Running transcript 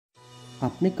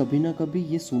आपने कभी ना कभी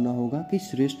ये सुना होगा कि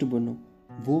श्रेष्ठ बनो,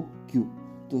 वो क्यों?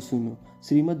 तो सुनो।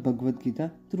 श्रीमद् भगवद गीता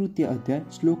तृतीय अध्याय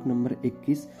श्लोक नंबर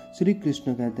 21 श्री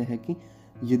कृष्ण कहते हैं कि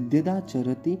यद्यदा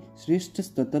चरति श्रेष्ठ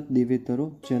ततत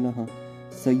देवेतरो जनः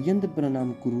संयंत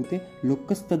प्रणाम कुरुते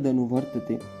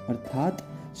लोकस्तदनुवर्तते। अर्थात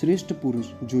श्रेष्ठ पुरुष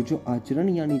जो आचरण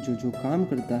यानी जो काम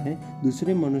करता है,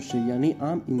 दूसरे मनुष्य यानी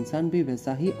आम इंसान भी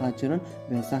वैसा ही आचरण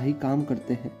वैसा ही काम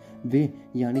करते हैं। वे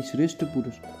यानी श्रेष्ठ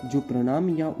पुरुष जो प्रणाम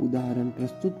या उदाहरण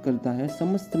प्रस्तुत करता है,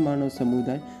 समस्त मानव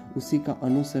समुदाय उसी का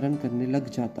अनुसरण करने लग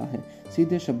जाता है।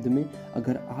 सीधे शब्द में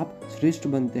अगर आप श्रेष्ठ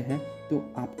बनते हैं तो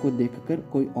आपको देखकर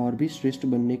कोई और भी श्रेष्ठ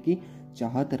बनने की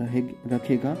चाहत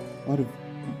रखेगा और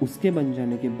उसके बन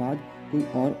जाने के बाद कोई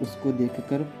और उसको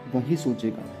देखकर वही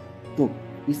सोचेगा। तो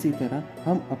इसी तरह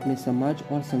हम अपने समाज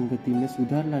और संगति में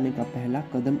सुधार लाने का पहला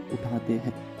कदम उठाते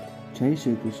हैं। जय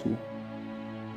श्री कृष्ण।